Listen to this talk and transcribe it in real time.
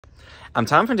I'm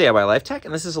Tom from DIY Life Tech,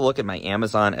 and this is a look at my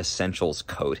Amazon Essentials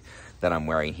coat that I'm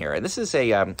wearing here. And this is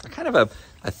a kind of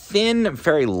a thin,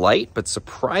 very light, but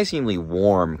surprisingly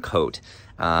warm coat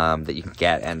that you can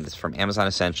get, and it's from Amazon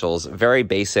Essentials. Very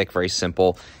basic, very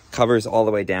simple. Covers all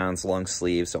the way down. It's long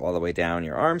sleeves, so all the way down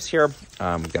your arms here.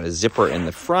 We've got a zipper in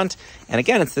the front. And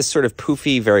again, it's this sort of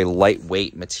poofy, very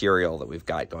lightweight material that we've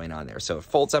got going on there. So it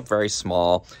folds up very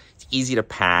small. It's easy to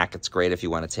pack. It's great if you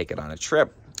want to take it on a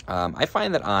trip. I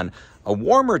find that on a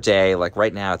warmer day, like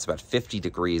right now, it's about 50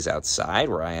 degrees outside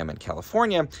where I am in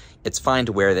California. It's fine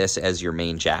to wear this as your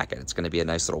main jacket. It's going to be a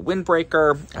nice little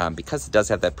windbreaker. Because it does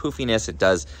have that poofiness, it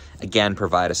does, again,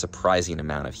 provide a surprising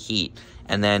amount of heat.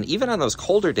 And then even on those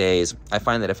colder days, I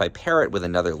find that if I pair it with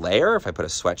another layer, if I put a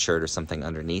sweatshirt or something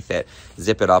underneath it,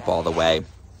 zip it up all the way,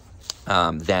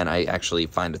 then I actually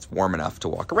find it's warm enough to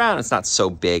walk around. It's not so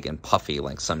big and puffy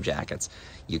like some jackets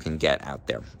you can get out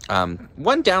there.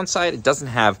 One downside, it doesn't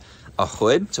have a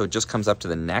hood, so it just comes up to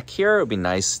the neck here. It would be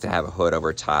nice to have a hood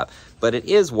over top, but it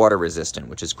is water resistant,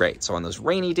 which is great. So on those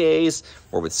rainy days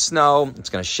or with snow, it's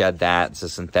going to shed that. It's a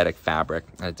synthetic fabric,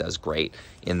 and it does great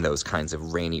in those kinds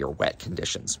of rainy or wet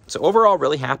conditions. So overall,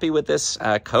 really happy with this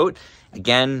coat.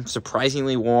 Again,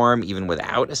 surprisingly warm, even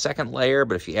without a second layer,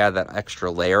 but if you add that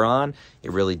extra layer on,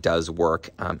 it really does work.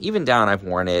 Even down, I've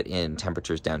worn it in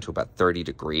temperatures down to about 30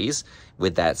 degrees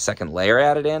with that second layer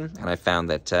added in, and I found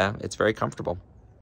that it's very comfortable.